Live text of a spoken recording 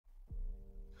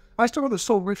I started with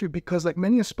SoulRiffic because, like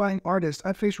many aspiring artists,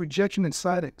 I faced rejection and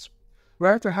silence.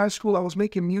 Right after high school, I was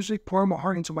making music, pouring my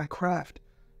heart into my craft,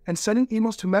 and sending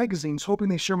emails to magazines hoping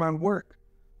they share my work.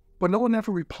 But no one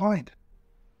ever replied.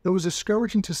 It was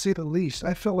discouraging to say the least.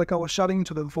 I felt like I was shouting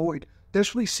into the void,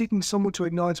 desperately seeking someone to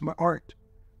acknowledge my art,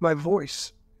 my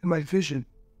voice, and my vision.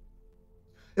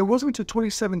 It wasn't until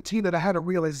 2017 that I had a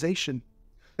realization.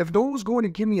 If no one was going to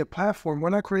give me a platform, why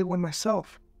not create one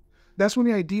myself? That's when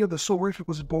the idea of the SoulRiffic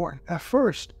was born. At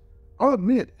first, I'll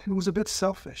admit, it was a bit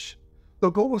selfish. The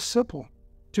goal was simple,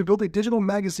 to build a digital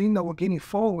magazine that would gain a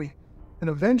following, and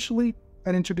eventually,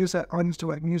 I'd introduce that audience to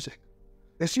like music.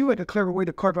 It seemed like a clever way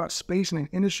to carve out space in an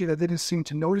industry that didn't seem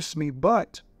to notice me,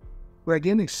 but what I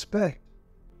didn't expect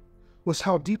was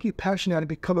how deeply passionate I'd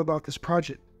become about this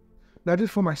project, not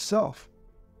just for myself,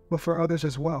 but for others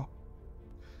as well.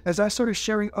 As I started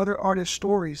sharing other artists'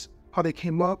 stories, how they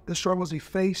came up, the struggles they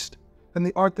faced, and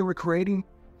the art they were creating,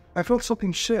 I felt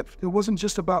something shift. It wasn't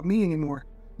just about me anymore.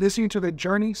 Listening to their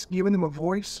journeys, giving them a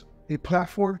voice, a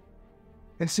platform,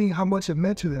 and seeing how much it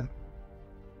meant to them.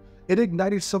 It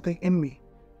ignited something in me.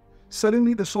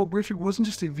 Suddenly, the SoulRiffic wasn't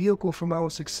just a vehicle for my own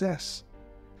success.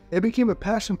 It became a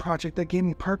passion project that gave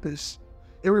me purpose.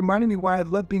 It reminded me why I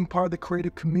loved being part of the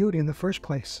creative community in the first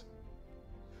place.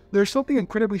 There's something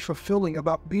incredibly fulfilling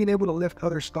about being able to lift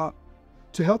others up,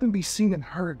 to help them be seen and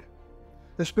heard,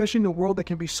 especially in a world that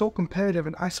can be so competitive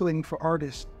and isolating for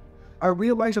artists. I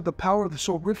realized that the power of the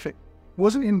SoulRiffic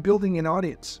wasn't in building an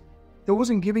audience. It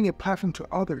wasn't giving a platform to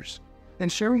others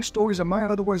and sharing stories that might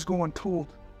otherwise go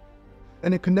untold,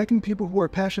 and in connecting people who are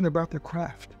passionate about their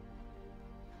craft.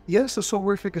 Yes, the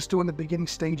SoulRiffic is still in the beginning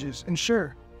stages, and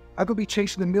sure, I could be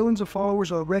chasing the millions of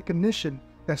followers or recognition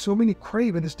that so many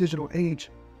crave in this digital age,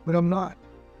 but I'm not.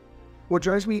 What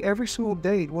drives me every single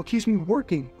day, what keeps me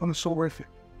working on the SoulRiffic,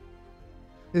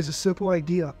 is a simple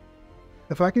idea.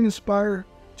 If I can inspire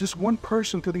just one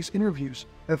person through these interviews,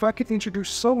 if I can introduce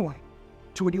someone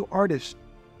to a new artist,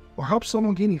 or help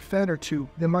someone gain a fan or two,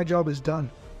 then my job is done.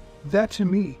 That to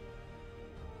me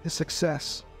is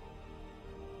success.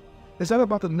 It's not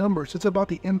about the numbers, it's about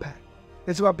the impact.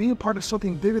 It's about being part of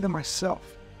something bigger than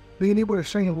myself, being able to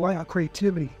shine a light on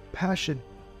creativity, passion,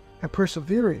 and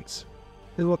perseverance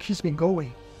is what keeps me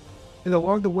going. And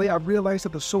along the way, I realized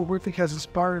that the SoulRiffic has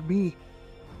inspired me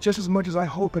just as much as I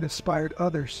hope it inspired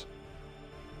others.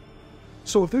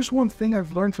 So if there's one thing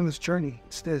I've learned from this journey,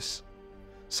 it's this.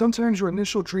 Sometimes your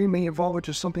initial dream may evolve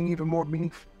into something even more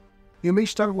meaningful. You may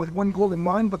start with one goal in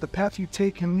mind, but the path you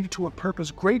take can lead to a purpose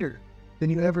greater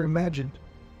than you ever imagined.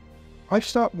 I've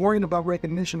stopped worrying about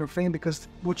recognition or fame because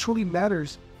what truly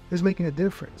matters is making a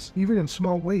difference, even in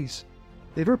small ways.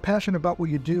 If you're passionate about what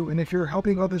you do, and if you're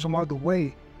helping others along the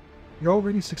way, you're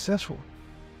already successful.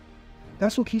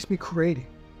 That's what keeps me creating.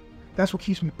 That's what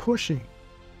keeps me pushing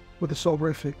with the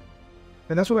SoulRiffic.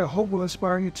 And that's what I hope will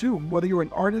inspire you too. Whether you're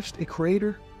an artist, a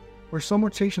creator, or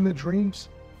someone chasing their dreams,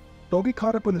 don't get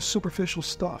caught up in the superficial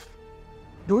stuff.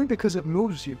 Do it because it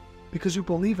moves you, because you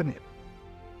believe in it,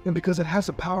 and because it has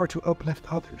the power to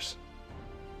uplift others.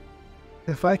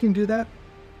 If I can do that,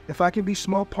 if I can be a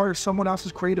small part of someone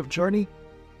else's creative journey,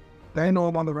 then I know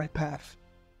I'm on the right path.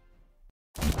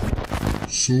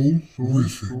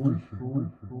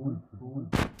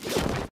 SoulRiffic.